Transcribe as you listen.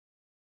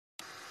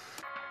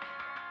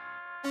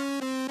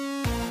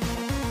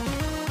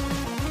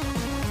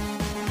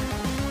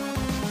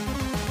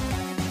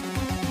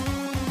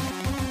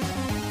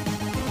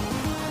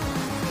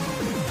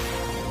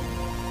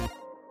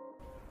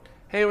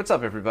Hey, what's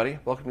up, everybody?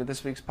 Welcome to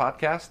this week's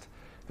podcast.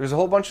 There's a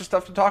whole bunch of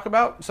stuff to talk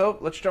about, so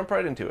let's jump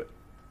right into it.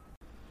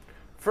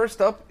 First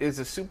up is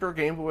a Super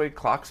Game Boy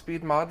clock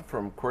speed mod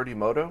from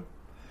QWERTYmoto.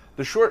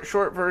 The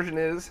short version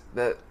is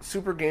that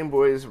Super Game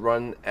Boys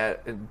run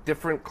at a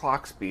different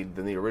clock speed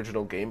than the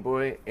original Game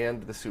Boy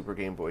and the Super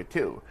Game Boy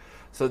 2,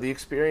 so the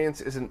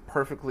experience isn't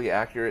perfectly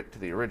accurate to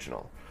the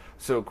original.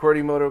 So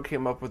QWERTYmoto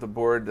came up with a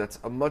board that's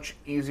a much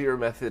easier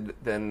method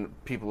than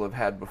people have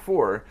had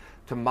before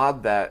to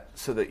mod that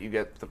so that you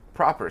get the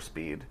proper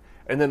speed.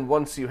 And then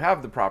once you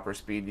have the proper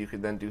speed, you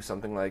could then do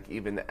something like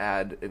even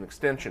add an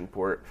extension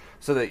port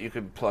so that you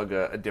could plug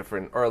a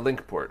different, or a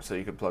link port, so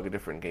you could plug a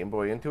different Game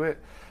Boy into it.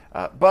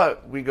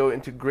 But we go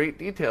into great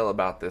detail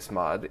about this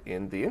mod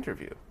in the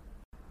interview.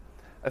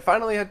 I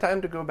finally had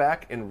time to go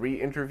back and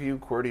re-interview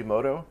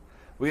QWERTYmoto.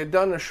 We had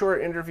done a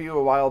short interview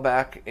a while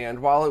back,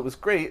 and while it was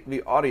great,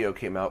 the audio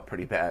came out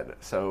pretty bad.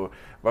 So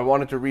I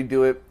wanted to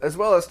redo it, as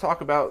well as talk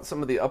about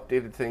some of the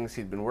updated things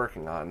he'd been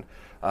working on,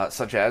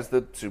 such as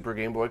the Super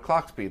Game Boy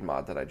clock speed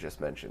mod that I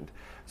just mentioned.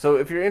 So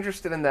if you're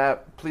interested in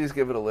that, please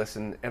give it a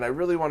listen. And I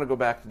really want to go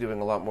back to doing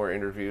a lot more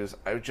interviews.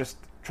 I was just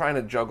trying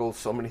to juggle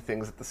so many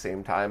things at the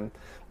same time,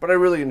 but I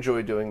really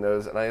enjoy doing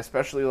those, and I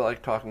especially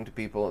like talking to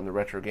people in the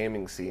retro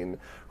gaming scene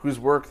whose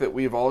work that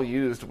we've all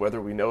used,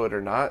 whether we know it or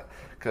not,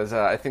 because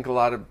I think a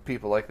lot of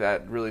people like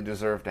that really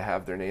deserve to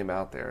have their name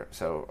out there.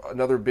 So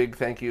another big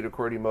thank you to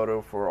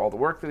QWERTYmoto for all the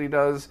work that he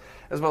does,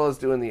 as well as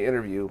doing the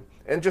interview.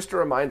 And just a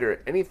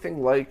reminder,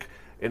 anything like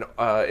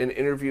an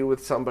interview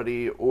with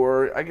somebody,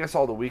 or I guess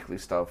all the weekly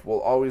stuff,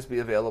 will always be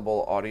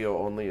available audio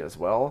only as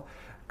well.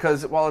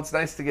 Because while it's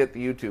nice to get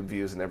the YouTube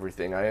views and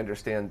everything, I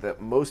understand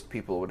that most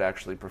people would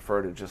actually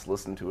prefer to just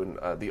listen to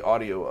the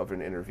audio of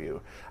an interview.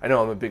 I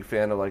know I'm a big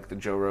fan of like the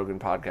Joe Rogan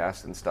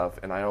podcast and stuff,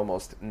 and I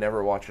almost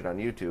never watch it on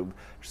YouTube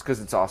just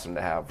because it's awesome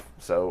to have.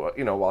 So,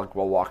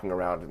 while walking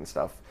around and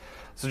stuff.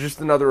 So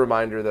just another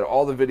reminder that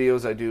all the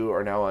videos I do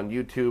are now on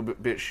YouTube,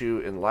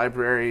 BitChute, and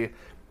Library,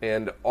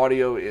 and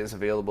audio is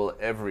available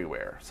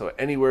everywhere. So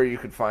anywhere you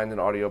could find an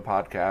audio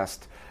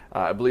podcast.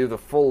 I believe the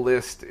full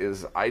list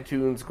is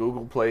iTunes,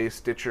 Google Play,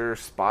 Stitcher,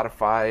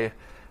 Spotify.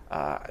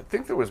 I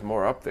think there was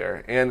more up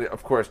there. And,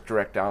 of course,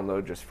 direct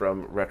download just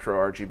from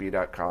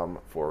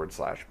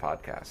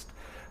RetroRGB.com/podcast.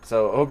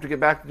 So I hope to get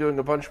back to doing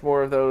a bunch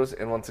more of those.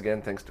 And once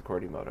again, thanks to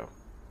QWERTYmoto.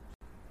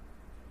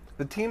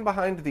 The team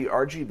behind the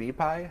RGB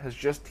Pi has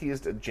just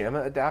teased a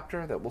JAMMA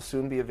adapter that will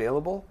soon be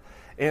available.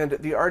 And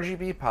the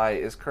RGB Pi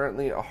is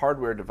currently a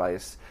hardware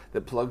device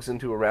that plugs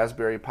into a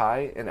Raspberry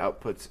Pi and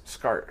outputs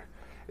SCART.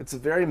 It's a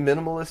very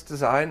minimalist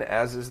design,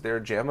 as is their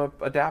JAMMA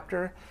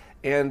adapter,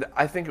 and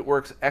I think it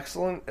works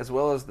excellent, as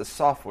well as the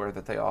software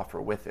that they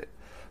offer with it.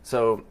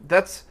 So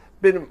that's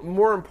been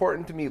more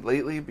important to me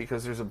lately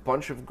because there's a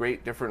bunch of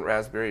great different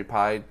Raspberry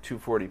Pi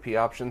 240p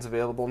options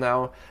available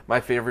now. My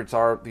favorites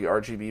are the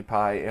RGB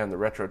Pi and the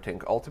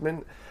RetroTink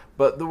Ultimate,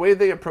 but the way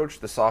they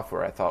approached the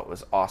software I thought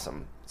was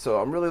awesome. So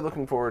I'm really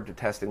looking forward to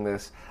testing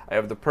this. I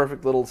have the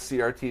perfect little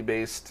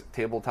CRT-based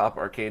tabletop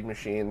arcade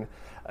machine,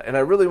 and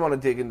I really want to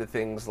dig into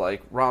things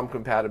like ROM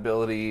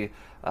compatibility,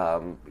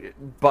 button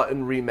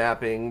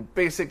remapping,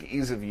 basic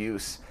ease of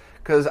use.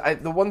 Because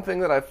the one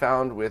thing that I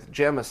found with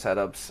JAMMA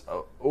setups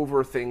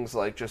over things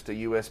like just a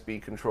USB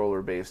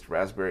controller-based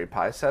Raspberry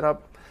Pi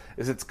setup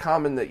is it's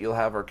common that you'll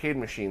have arcade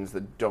machines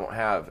that don't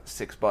have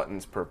 6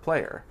 buttons per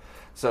player.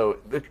 So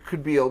it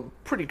could be a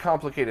pretty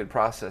complicated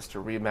process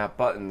to remap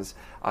buttons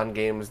on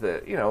games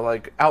that,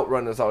 like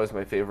Outrun is always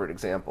my favorite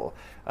example.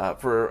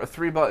 For a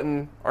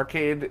 3-button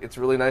arcade, it's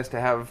really nice to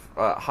have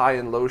high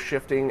and low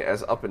shifting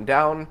as up and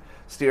down,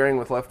 steering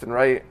with left and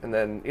right, and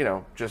then,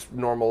 just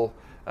normal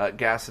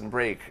gas and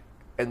brake.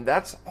 And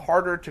that's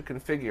harder to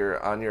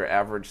configure on your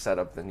average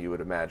setup than you would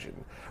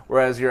imagine.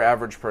 Whereas your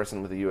average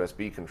person with a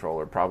USB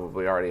controller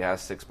probably already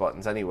has 6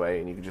 buttons anyway,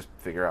 and you can just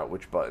figure out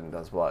which button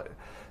does what.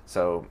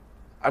 So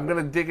I'm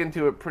going to dig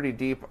into it pretty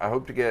deep. I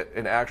hope to get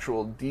an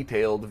actual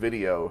detailed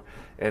video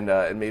and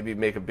maybe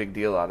make a big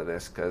deal out of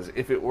this, because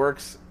if it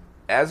works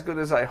as good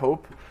as I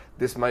hope,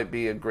 this might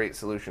be a great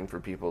solution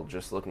for people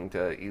just looking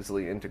to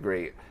easily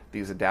integrate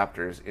these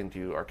adapters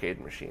into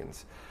arcade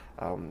machines.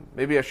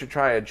 Maybe I should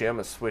try a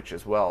JAMMA switch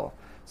as well,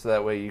 so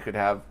that way you could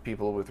have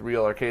people with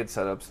real arcade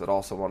setups that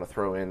also want to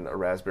throw in a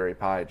Raspberry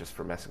Pi just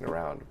for messing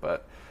around.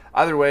 But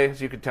either way,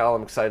 as you can tell,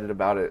 I'm excited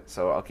about it,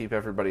 so I'll keep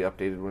everybody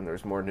updated when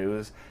there's more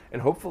news,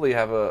 and hopefully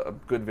have a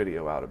good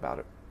video out about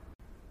it.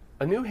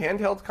 A new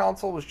handheld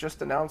console was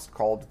just announced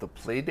called the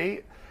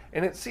Playdate,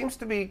 and it seems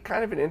to be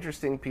kind of an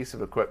interesting piece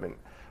of equipment.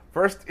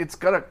 First, it's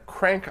got a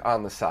crank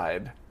on the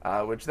side,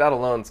 which that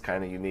alone's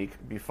kind of unique.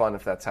 It'd be fun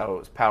if that's how it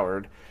was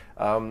powered.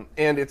 And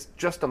it's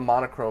just a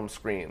monochrome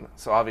screen,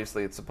 so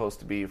obviously it's supposed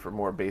to be for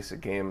more basic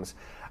games.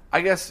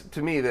 I guess,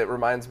 to me, that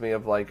reminds me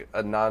of like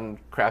a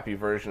non-crappy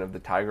version of the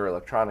Tiger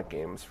Electronic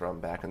games from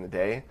back in the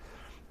day.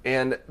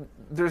 And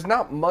there's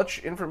not much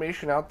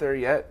information out there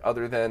yet,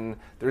 other than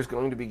there's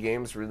going to be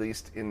games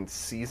released in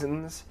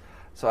seasons.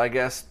 So I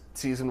guess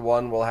Season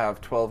 1 will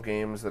have 12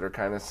 games that are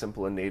kind of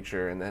simple in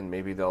nature, and then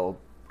maybe they'll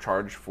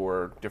charge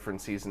for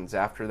different seasons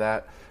after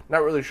that.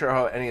 Not really sure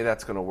how any of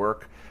that's going to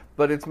work,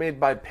 but it's made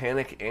by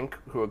Panic Inc.,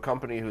 a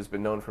company who's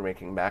been known for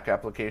making Mac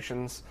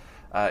applications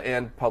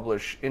and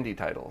publish indie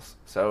titles.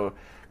 So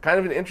kind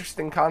of an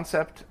interesting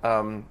concept.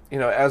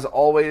 As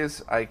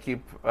always, I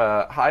keep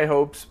high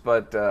hopes,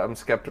 but I'm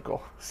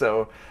skeptical.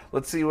 So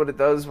let's see what it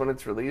does when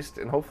it's released,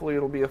 and hopefully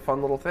it'll be a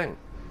fun little thing.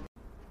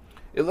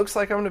 It looks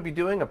like I'm going to be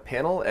doing a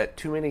panel at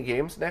Too Many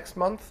Games next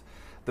month.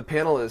 The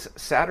panel is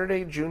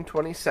Saturday, June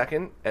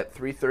 22nd at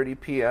 3:30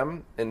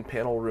 p.m. in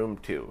panel room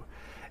 2.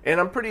 And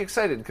I'm pretty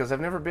excited because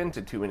I've never been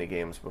to Too Many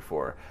Games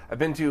before. I've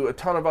been to a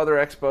ton of other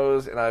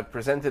expos, and I've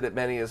presented at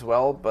many as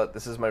well, but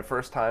this is my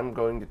first time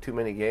going to Too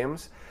Many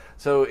Games.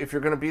 So if you're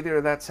going to be there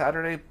that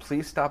Saturday,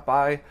 please stop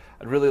by.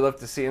 I'd really love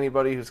to see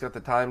anybody who's got the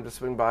time to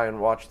swing by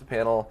and watch the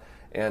panel,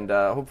 and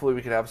hopefully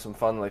we can have some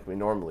fun like we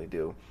normally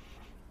do.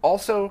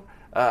 Also,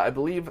 I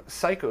believe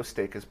Psycho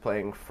Stick is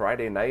playing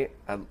Friday night.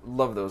 I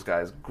love those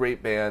guys.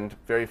 Great band,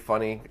 very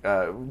funny,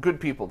 good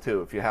people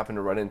too. If you happen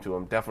to run into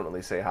them,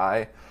 definitely say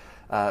hi.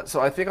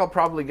 So I think I'll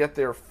probably get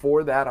there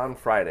for that on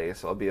Friday,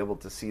 so I'll be able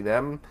to see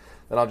them.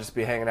 Then I'll just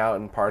be hanging out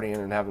and partying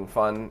and having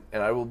fun.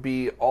 And I will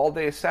be all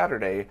day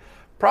Saturday,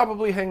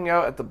 probably hanging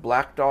out at the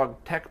Black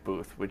Dog Tech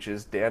booth, which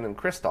is Dan and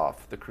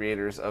Christoph, the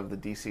creators of the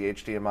DC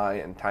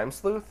HDMI and Time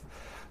Sleuth.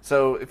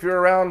 So if you're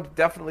around,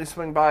 definitely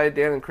swing by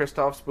Dan and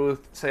Christoph's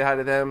booth, say hi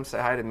to them, say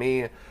hi to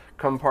me,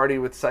 come party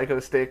with Psycho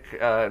Stick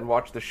and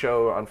watch the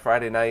show on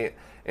Friday night.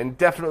 And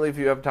definitely, if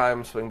you have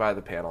time, swing by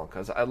the panel,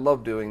 because I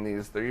love doing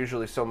these. They're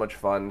usually so much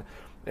fun.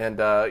 And,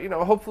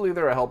 hopefully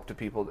they're a help to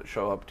people that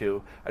show up,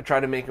 too. I try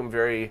to make them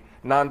very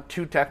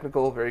too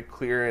technical, very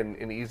clear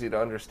and easy to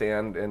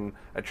understand, and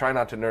I try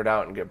not to nerd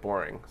out and get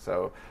boring.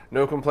 So,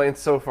 no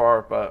complaints so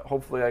far, but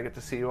hopefully I get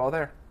to see you all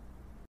there.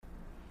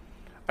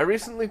 I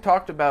recently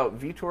talked about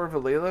Vitor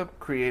Villela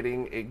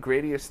creating a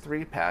Gradius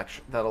 3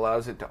 patch that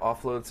allows it to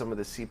offload some of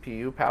the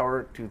CPU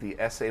power to the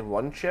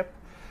SA1 chip.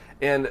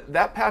 And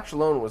that patch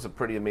alone was a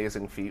pretty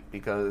amazing feat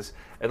because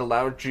it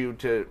allowed you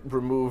to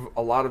remove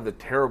a lot of the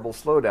terrible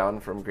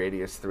slowdown from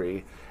Gradius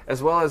 3,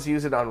 as well as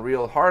use it on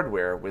real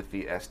hardware with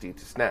the SD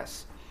to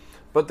SNES.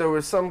 But there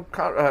was some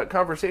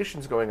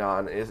conversations going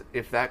on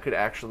if that could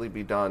actually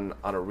be done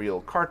on a real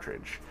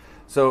cartridge.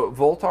 So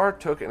Voltar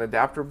took an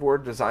adapter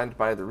board designed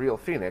by the real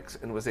Phoenix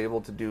and was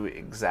able to do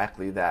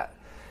exactly that.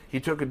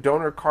 He took a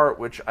donor cart,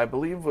 which I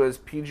believe was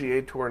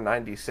PGA Tour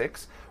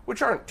 96,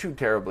 which aren't too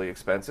terribly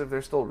expensive.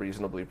 They're still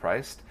reasonably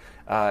priced,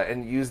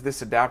 and used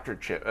this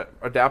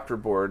adapter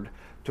board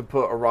to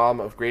put a ROM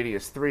of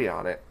Gradius 3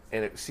 on it,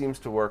 and it seems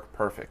to work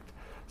perfect.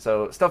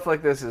 So stuff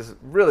like this is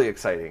really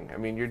exciting. I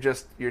mean,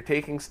 you're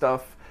taking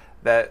stuff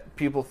that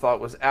people thought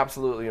was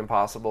absolutely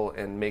impossible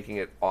and making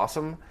it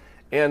awesome.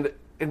 And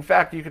in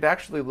fact, you could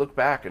actually look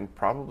back and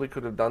probably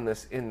could have done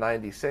this in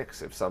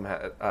 96 if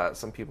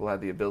some people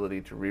had the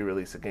ability to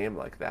re-release a game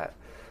like that.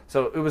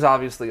 So it was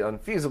obviously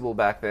unfeasible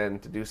back then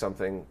to do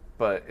something,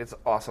 but it's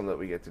awesome that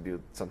we get to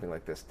do something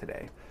like this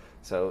today.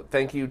 So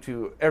thank you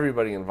to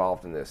everybody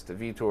involved in this, to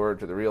Vitor,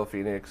 to the real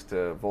Phoenix,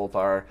 to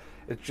Voltar.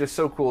 It's just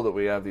so cool that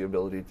we have the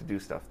ability to do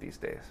stuff these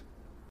days.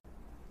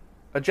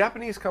 A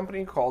Japanese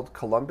company called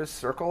Columbus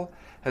Circle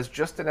has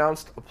just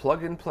announced a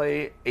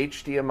plug-and-play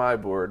HDMI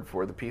board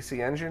for the PC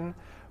Engine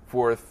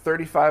for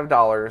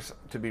 $35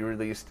 to be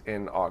released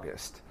in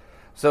August.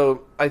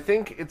 So I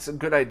think it's a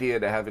good idea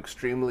to have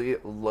extremely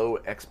low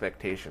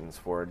expectations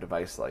for a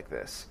device like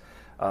this.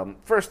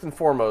 First and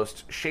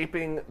foremost,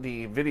 shaping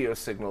the video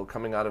signal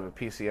coming out of a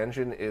PC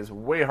Engine is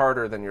way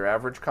harder than your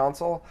average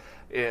console.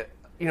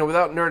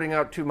 Without nerding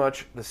out too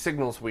much, the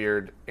signal's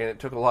weird, and it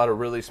took a lot of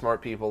really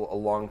smart people a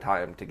long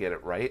time to get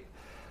it right.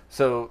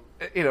 So,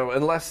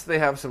 unless they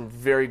have some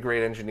very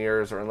great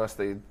engineers or unless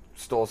they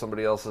stole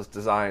somebody else's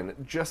design,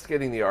 just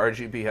getting the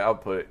RGB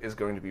output is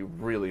going to be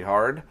really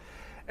hard.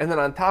 And then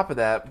on top of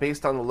that,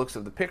 based on the looks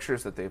of the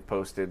pictures that they've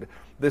posted,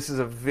 this is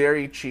a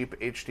very cheap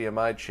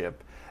HDMI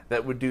chip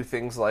that would do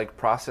things like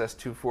process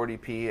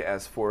 240p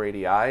as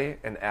 480i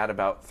and add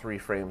about 3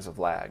 frames of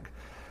lag.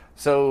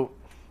 So,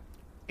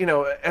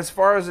 as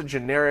far as a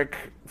generic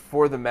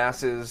for the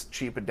masses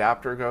cheap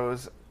adapter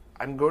goes,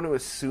 I'm going to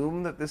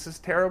assume that this is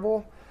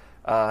terrible.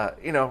 I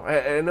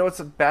know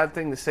it's a bad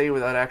thing to say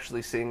without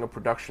actually seeing a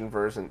production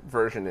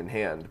version in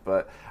hand,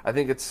 but I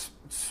think it's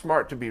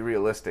smart to be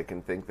realistic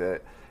and think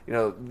that,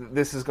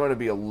 this is going to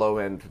be a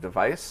low-end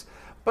device.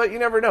 But you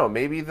never know.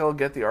 Maybe they'll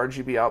get the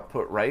RGB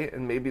output right,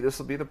 and maybe this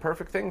will be the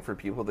perfect thing for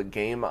people that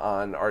game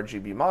on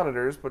RGB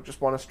monitors but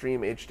just want to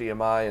stream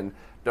HDMI and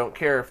don't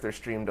care if their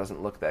stream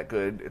doesn't look that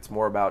good. It's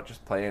more about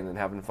just playing and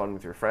having fun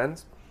with your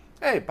friends.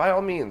 Hey, by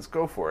all means,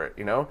 go for it,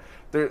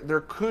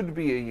 There could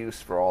be a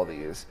use for all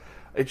these.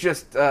 It's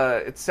just,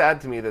 it's sad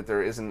to me that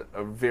there isn't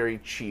a very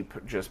cheap,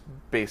 just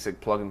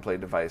basic plug-and-play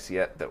device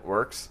yet that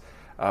works.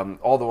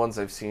 All the ones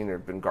I've seen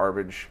have been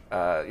garbage.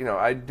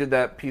 I did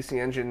that PC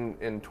Engine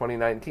in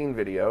 2019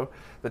 video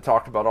that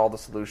talked about all the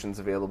solutions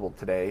available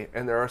today,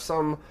 and there are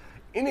some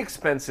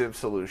inexpensive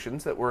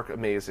solutions that work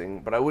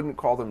amazing, but I wouldn't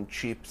call them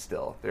cheap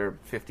still. They're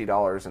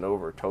 $50 and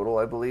over total,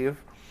 I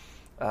believe.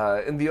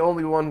 And the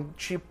only one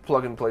cheap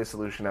plug-and-play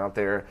solution out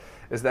there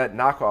is that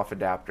knockoff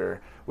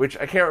adapter, which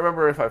I can't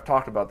remember if I've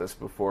talked about this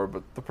before,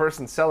 but the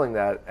person selling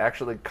that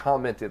actually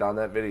commented on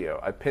that video.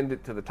 I pinned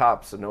it to the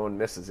top so no one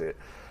misses it.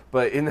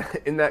 But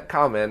in that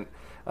comment,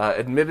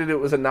 admitted it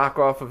was a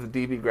knockoff of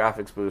the DB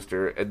graphics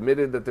booster,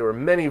 admitted that there were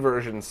many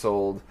versions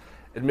sold,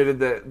 admitted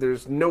that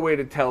there's no way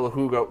to tell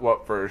who got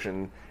what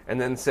version, and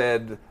then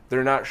said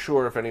they're not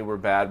sure if any were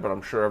bad, but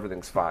I'm sure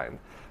everything's fine.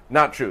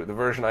 Not true. The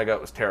version I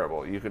got was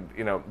terrible.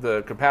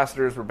 The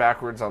capacitors were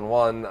backwards on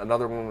one,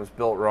 another one was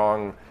built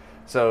wrong.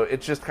 So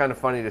it's just kind of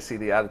funny to see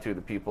the attitude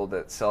of people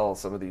that sell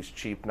some of these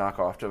cheap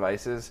knockoff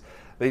devices.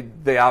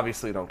 They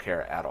obviously don't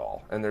care at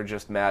all, and they're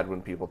just mad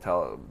when people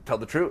tell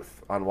the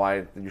truth on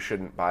why you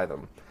shouldn't buy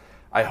them.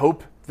 I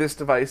hope this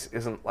device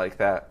isn't like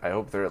that. I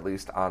hope they're at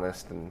least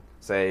honest and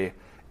say,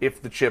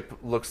 if the chip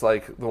looks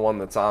like the one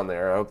that's on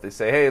there, I hope they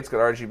say, hey, it's got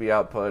RGB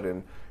output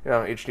and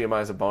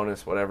HDMI is a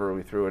bonus, whatever,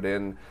 we threw it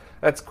in.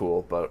 That's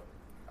cool, but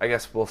I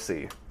guess we'll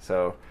see.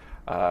 So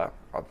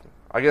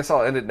I guess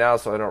I'll end it now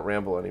so I don't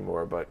ramble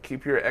anymore, but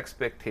keep your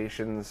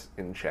expectations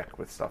in check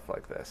with stuff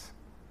like this.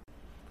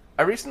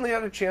 I recently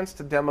had a chance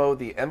to demo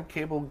the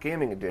M-Cable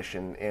Gaming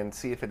Edition and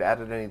see if it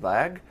added any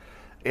lag,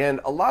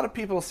 and a lot of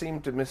people seem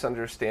to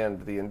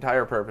misunderstand the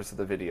entire purpose of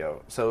the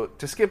video. So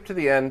to skip to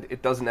the end,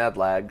 it doesn't add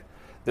lag.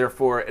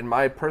 Therefore, in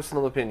my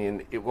personal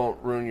opinion, it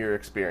won't ruin your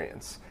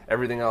experience.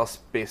 Everything else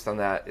based on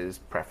that is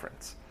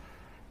preference.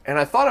 And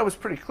I thought I was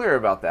pretty clear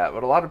about that,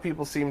 but a lot of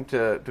people seem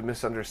to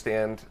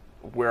misunderstand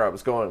where I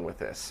was going with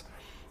this.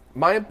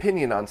 My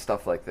opinion on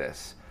stuff like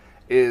this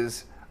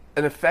is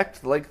an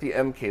effect like the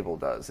M-Cable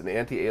does, an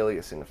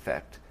anti-aliasing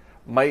effect,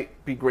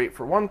 might be great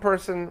for one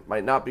person,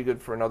 might not be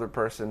good for another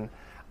person.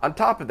 On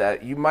top of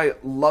that, you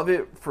might love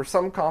it for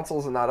some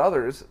consoles and not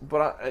others,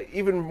 but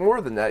even more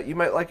than that, you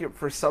might like it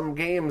for some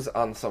games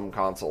on some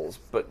consoles,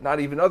 but not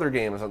even other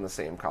games on the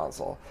same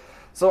console.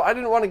 So I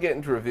didn't want to get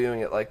into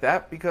reviewing it like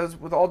that because,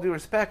 with all due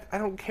respect, I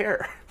don't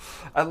care.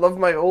 I love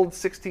my old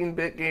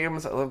 16-bit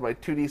games, I love my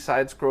 2D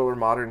side-scroller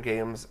modern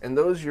games, and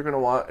those you're going to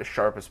want as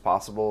sharp as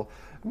possible,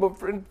 but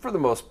for the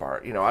most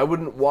part. I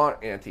wouldn't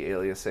want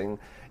anti-aliasing,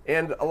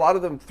 and a lot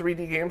of them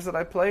 3D games that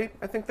I play,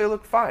 I think they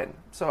look fine.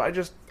 So I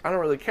don't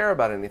really care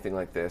about anything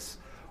like this.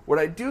 What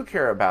I do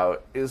care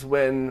about is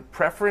when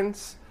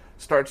preference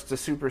starts to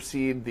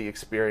supersede the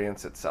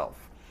experience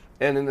itself.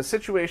 And in a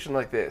situation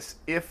like this,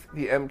 if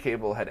the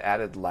M-Cable had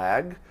added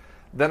lag,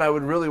 then I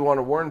would really want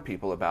to warn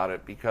people about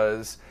it,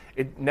 because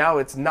now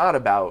it's not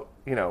about,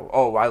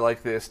 oh, I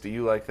like this, do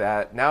you like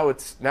that? Now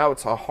it's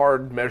a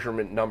hard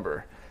measurement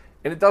number.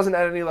 And it doesn't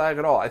add any lag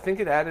at all. I think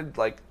it added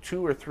like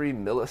 2 or 3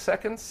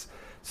 milliseconds.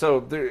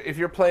 So if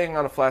you're playing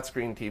on a flat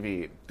screen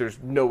TV, there's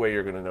no way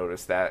you're going to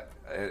notice that.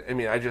 I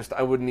mean,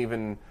 I wouldn't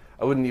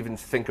even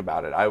think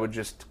about it. I would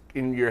just,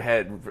 in your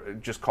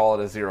head, just call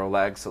it a zero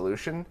lag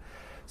solution.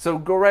 So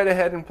go right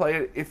ahead and play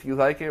it if you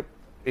like it,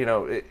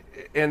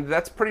 and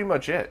that's pretty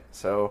much it.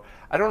 So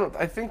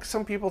I think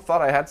some people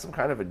thought I had some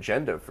kind of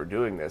agenda for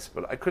doing this,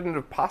 but I couldn't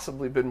have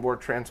possibly been more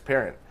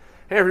transparent.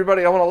 Hey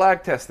everybody, I want to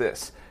lag test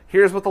this.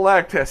 Here's what the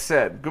lag test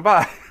said.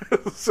 Goodbye.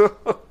 So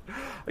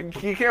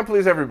you can't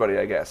please everybody,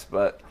 I guess.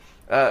 But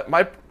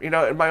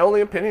my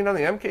only opinion on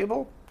the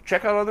M-Cable,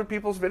 check out other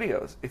people's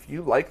videos. If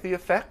you like the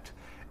effect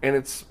and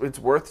it's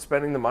worth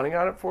spending the money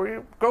on it for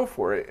you, go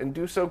for it, and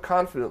do so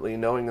confidently,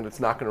 knowing that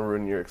it's not going to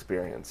ruin your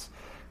experience.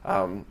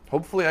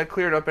 Hopefully I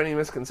cleared up any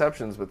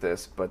misconceptions with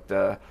this, but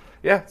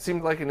yeah, it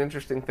seemed like an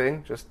interesting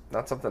thing, just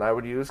not something I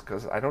would use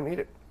because I don't need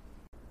it.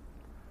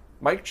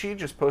 Mike Chi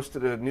just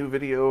posted a new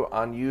video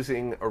on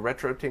using a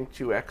RetroTink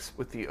 2X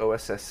with the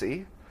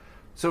OSSC.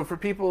 So for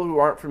people who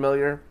aren't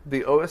familiar,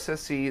 the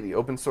OSSC, the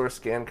open source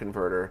scan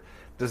converter,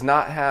 does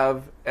not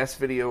have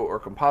S-video or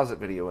composite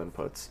video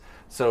inputs.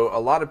 So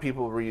a lot of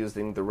people were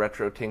using the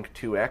RetroTink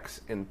 2X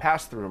in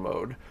pass-through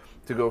mode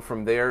to go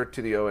from there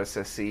to the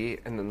OSSC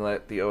and then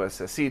let the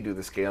OSSC do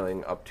the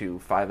scaling up to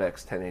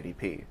 5x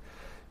 1080p.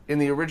 In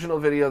the original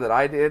video that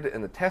I did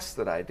and the tests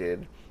that I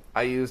did,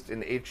 I used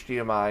an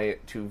HDMI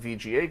to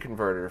VGA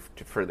converter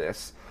for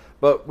this,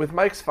 but with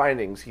Mike's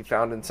findings, he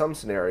found in some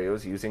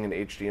scenarios using an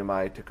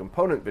HDMI to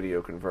component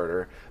video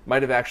converter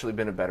might have actually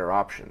been a better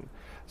option.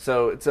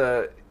 So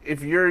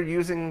if you're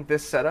using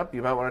this setup,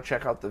 you might want to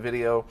check out the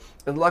video.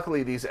 And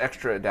luckily, these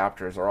extra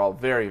adapters are all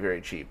very, very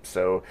cheap.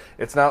 So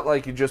it's not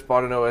like you just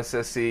bought an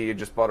OSSC, you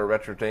just bought a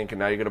RetroTink, and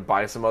now you're going to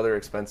buy some other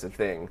expensive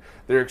thing.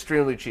 They're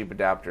extremely cheap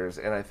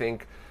adapters, and I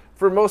think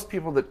for most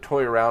people that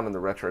toy around in the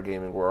retro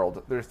gaming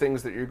world, they're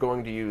things that you're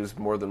going to use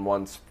more than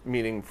once,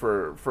 meaning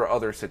for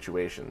other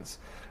situations.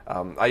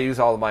 I use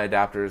all of my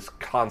adapters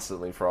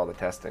constantly for all the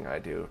testing I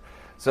do.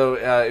 So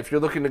if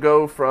you're looking to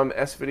go from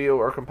S-video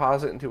or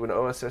composite into an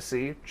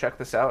OSSC, check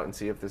this out and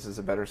see if this is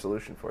a better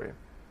solution for you.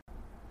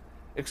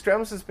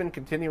 Extremis has been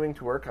continuing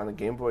to work on the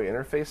Game Boy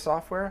interface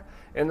software,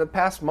 and the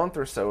past month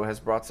or so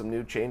has brought some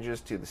new changes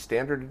to the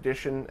Standard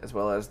Edition as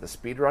well as the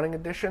Speedrunning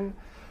Edition.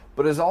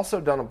 but has also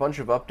done a bunch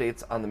of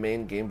updates on the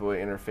main Game Boy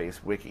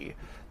interface wiki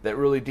that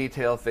really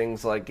detail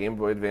things like Game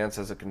Boy Advance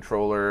as a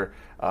controller,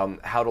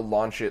 how to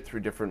launch it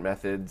through different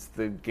methods,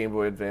 the Game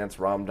Boy Advance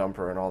ROM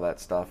dumper, and all that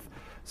stuff.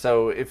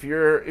 So if you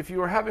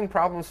were having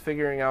problems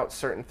figuring out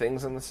certain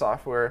things in the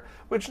software,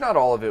 which not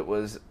all of it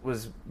was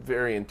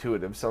very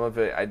intuitive, some of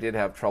it I did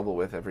have trouble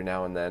with every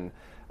now and then,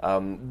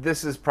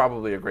 this is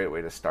probably a great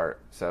way to start.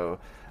 So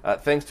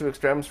thanks to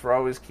Extrems for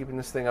always keeping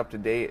this thing up to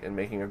date and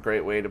making a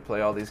great way to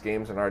play all these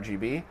games in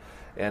RGB.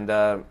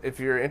 And if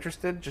you're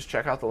interested, just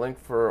check out the link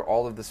for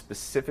all of the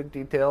specific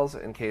details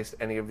in case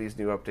any of these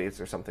new updates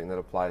are something that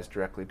applies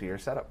directly to your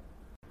setup.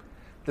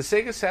 The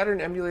Sega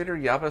Saturn emulator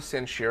Yaba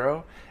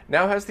Sanshiro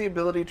now has the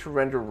ability to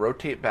render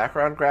rotate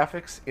background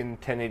graphics in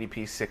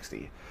 1080p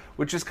 60,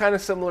 which is kind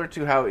of similar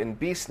to how in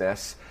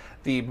BSNES,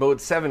 the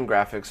Mode 7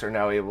 graphics are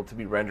now able to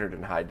be rendered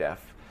in high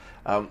def.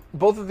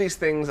 Both of these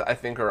things I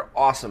think are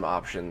awesome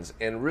options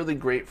and really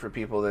great for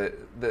people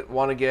that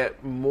want to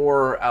get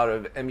more out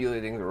of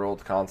emulating their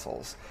old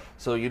consoles.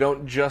 So you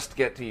don't just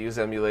get to use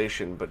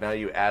emulation, but now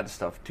you add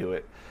stuff to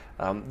it.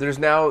 There's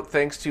now,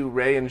 thanks to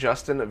Ray and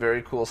Justin, a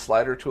very cool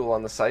slider tool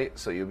on the site,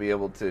 so you'll be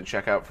able to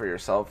check out for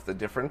yourself the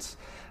difference.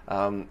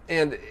 And,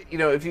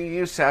 if you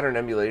use Saturn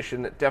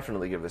emulation,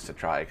 definitely give this a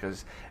try,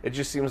 because it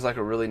just seems like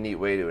a really neat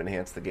way to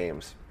enhance the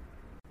games.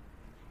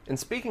 And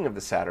speaking of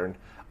the Saturn,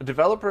 a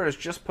developer has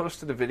just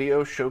posted a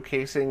video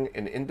showcasing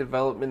an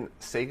in-development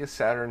Sega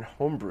Saturn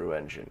homebrew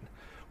engine,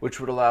 which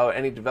would allow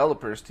any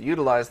developers to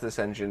utilize this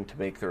engine to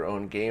make their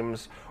own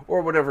games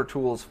or whatever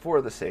tools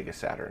for the Sega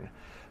Saturn.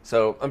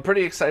 So I'm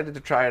pretty excited to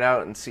try it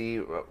out and see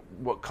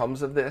what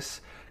comes of this,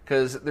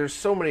 because there's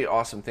so many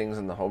awesome things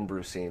in the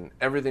homebrew scene.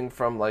 Everything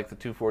from like the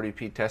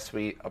 240p test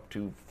suite up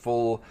to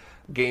full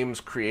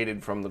games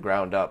created from the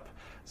ground up.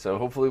 So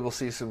hopefully we'll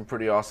see some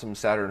pretty awesome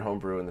Saturn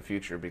homebrew in the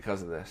future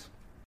because of this.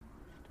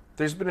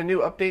 There's been a new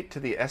update to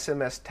the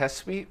SMS test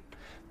suite.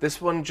 This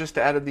one just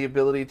added the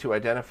ability to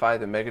identify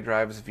the Mega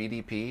Drive's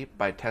VDP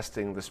by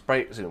testing the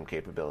sprite zoom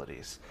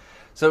capabilities.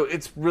 So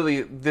it's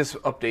really, this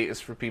update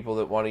is for people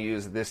that want to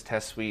use this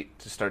test suite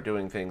to start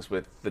doing things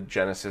with the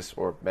Genesis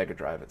or Mega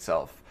Drive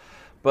itself.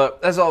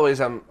 But as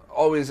always, I'm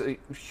always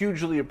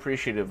hugely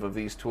appreciative of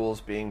these tools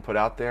being put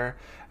out there.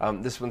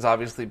 This one's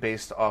obviously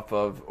based off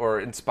of, or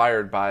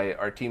inspired by,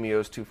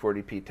 Artemio's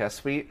 240p test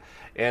suite,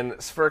 and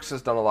Sphyrx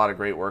has done a lot of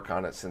great work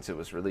on it since it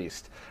was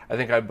released. I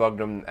think I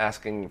bugged him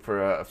asking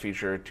for a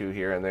feature or two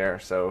here and there,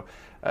 so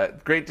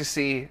great to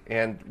see.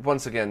 And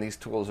once again, these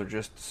tools are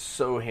just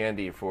so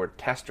handy for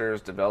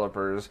testers,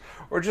 developers,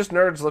 or just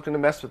nerds looking to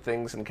mess with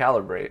things and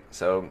calibrate.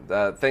 So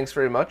thanks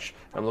very much.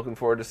 I'm looking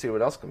forward to see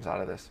what else comes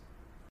out of this.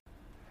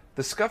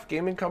 The Scuf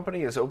Gaming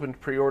Company has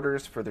opened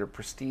pre-orders for their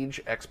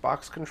Prestige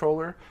Xbox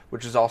controller,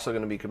 which is also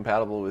going to be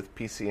compatible with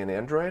PC and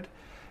Android.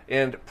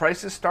 And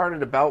prices start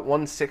at about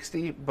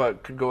 $160,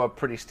 but could go up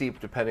pretty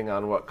steep depending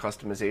on what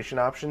customization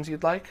options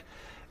you'd like.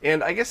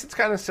 And I guess it's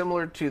kind of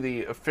similar to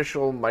the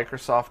official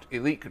Microsoft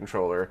Elite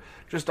controller,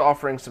 just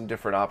offering some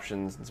different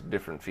options and some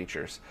different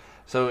features.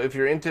 So if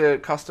you're into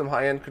custom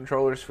high-end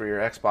controllers for your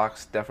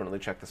Xbox, definitely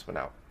check this one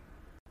out.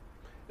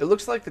 It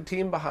looks like the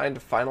team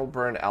behind Final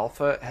Burn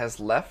Alpha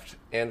has left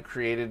and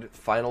created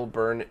Final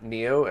Burn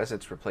Neo as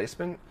its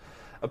replacement.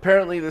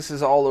 Apparently this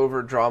is all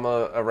over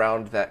drama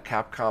around that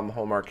Capcom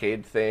home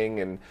arcade thing,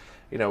 and,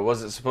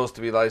 was it supposed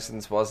to be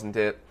licensed, wasn't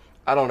it?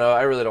 I don't know.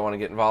 I really don't want to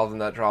get involved in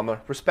that drama.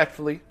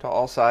 Respectfully to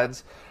all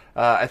sides.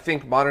 I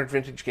think Modern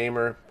Vintage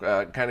Gamer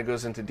kind of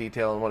goes into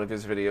detail in one of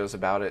his videos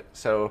about it.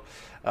 So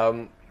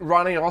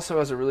Ronnie also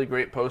has a really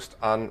great post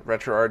on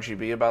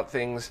RetroRGB about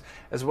things,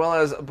 as well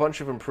as a bunch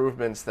of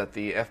improvements that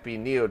the FB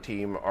Neo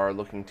team are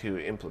looking to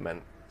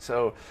implement.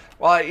 So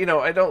while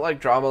I don't like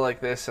drama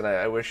like this, and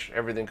I wish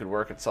everything could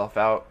work itself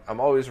out,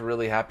 I'm always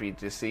really happy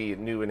to see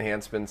new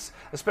enhancements,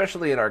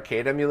 especially in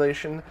arcade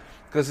emulation,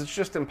 because it's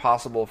just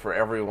impossible for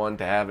everyone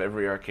to have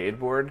every arcade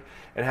board,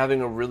 and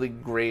having a really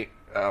great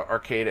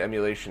arcade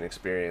emulation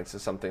experience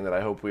is something that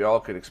I hope we all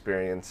could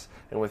experience,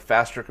 and with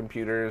faster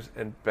computers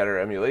and better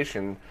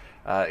emulation,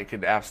 it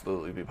could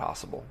absolutely be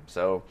possible.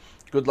 So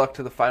good luck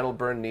to the Final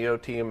Burn Neo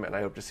team, and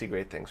I hope to see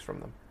great things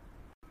from them.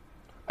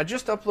 I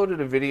just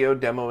uploaded a video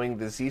demoing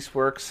the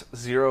ZSWorks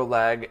Zero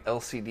Lag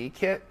LCD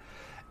kit,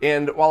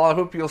 and while I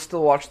hope you'll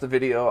still watch the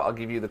video, I'll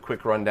give you the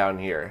quick rundown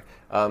here.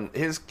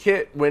 His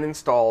kit, when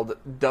installed,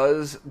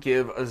 does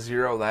give a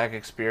zero lag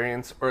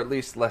experience, or at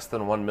least less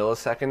than 1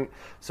 millisecond,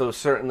 so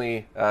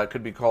certainly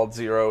could be called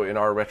zero in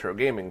our retro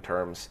gaming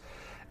terms.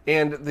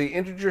 And the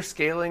integer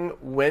scaling,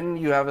 when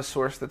you have a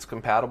source that's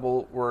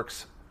compatible,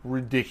 works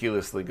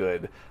ridiculously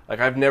good. Like,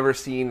 I've never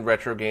seen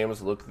retro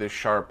games look this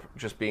sharp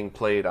just being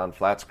played on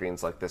flat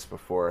screens like this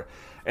before.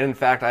 And in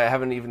fact, I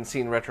haven't even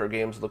seen retro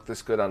games look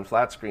this good on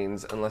flat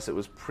screens unless it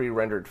was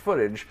pre-rendered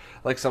footage,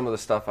 like some of the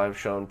stuff I've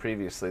shown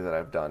previously that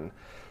I've done.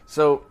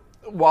 So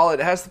while it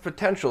has the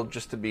potential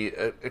just to be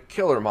a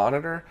killer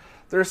monitor,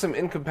 there are some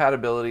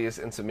incompatibilities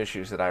and some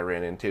issues that I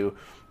ran into.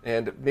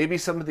 And maybe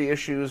some of the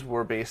issues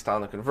were based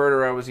on the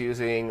converter I was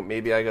using,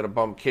 maybe I got a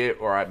bump kit,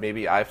 or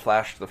maybe I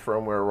flashed the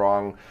firmware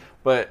wrong.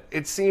 but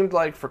it seemed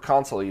like for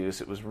console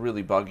use it was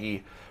really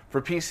buggy.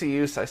 For PC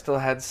use, I still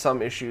had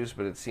some issues,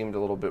 but it seemed a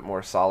little bit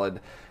more solid.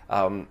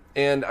 And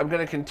I'm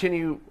going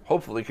to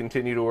hopefully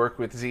continue to work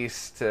with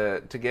Zeiss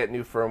to get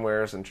new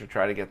firmwares and to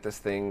try to get this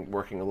thing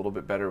working a little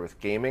bit better with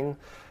gaming.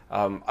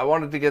 I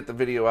wanted to get the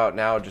video out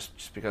now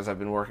just because I've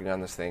been working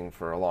on this thing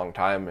for a long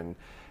time, and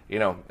you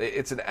know,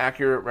 it's an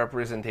accurate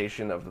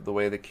representation of the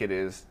way the kit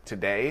is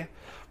today.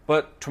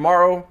 But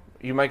tomorrow,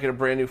 you might get a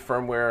brand new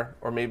firmware,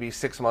 or maybe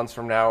 6 months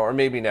from now, or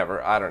maybe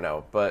never, I don't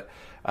know. But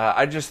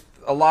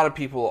a lot of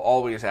people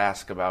always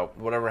ask about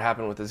whatever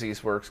happened with the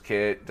Zeiss Works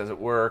kit. Does it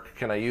work?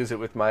 Can I use it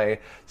with my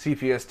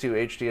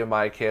CPS2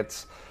 HDMI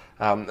kits?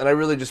 And I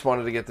really just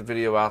wanted to get the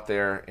video out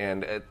there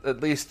and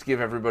at least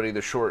give everybody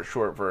the short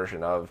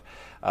version of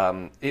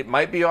it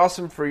might be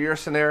awesome for your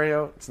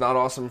scenario. It's not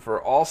awesome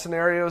for all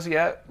scenarios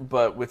yet,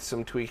 but with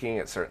some tweaking,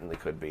 it certainly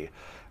could be.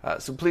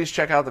 So please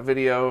check out the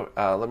video.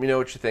 Let me know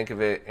what you think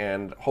of it,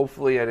 and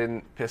hopefully I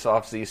didn't piss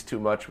off Zeiss too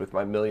much with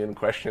my million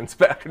questions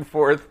back and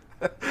forth.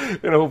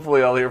 And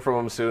hopefully I'll hear from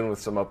them soon with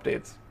some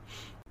updates.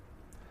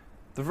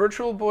 The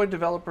Virtual Boy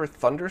developer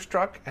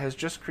Thunderstruck has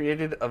just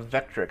created a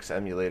Vectrix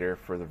emulator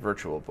for the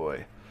Virtual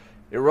Boy.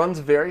 It runs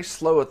very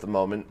slow at the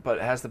moment,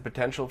 but has the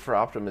potential for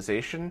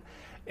optimization,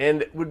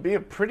 and would be a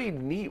pretty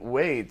neat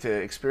way to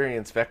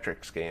experience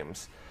Vectrix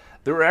games.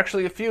 There were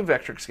actually a few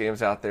Vectrix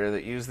games out there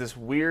that use this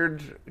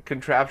weird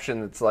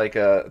contraption that's like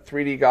a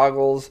 3D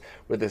goggles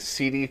with a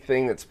CD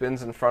thing that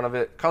spins in front of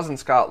it. Cousin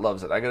Scott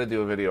loves it. I got to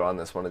do a video on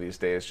this one of these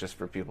days just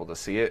for people to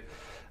see it.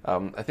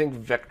 I think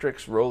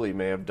Vectrix Rolly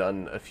may have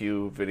done a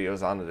few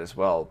videos on it as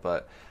well,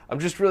 but I'm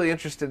just really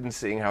interested in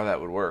seeing how that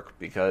would work,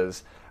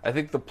 because I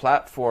think the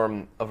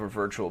platform of a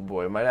Virtual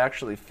Boy might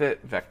actually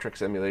fit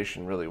Vectrix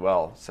emulation really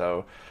well.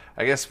 So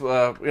I guess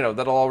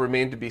that'll all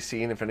remain to be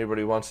seen if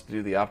anybody wants to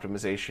do the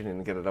optimization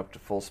and get it up to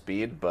full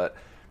speed. But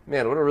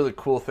man, what a really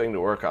cool thing to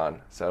work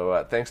on.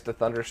 So thanks to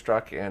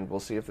Thunderstruck, and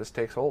we'll see if this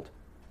takes hold.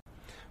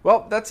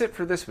 Well, that's it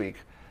for this week.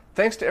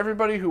 Thanks to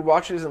everybody who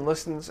watches and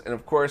listens, and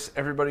of course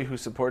everybody who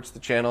supports the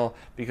channel,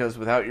 because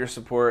without your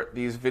support,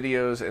 these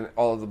videos and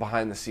all of the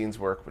behind the scenes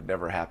work would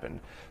never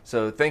happen.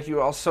 So thank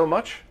you all so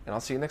much, and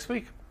I'll see you next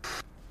week.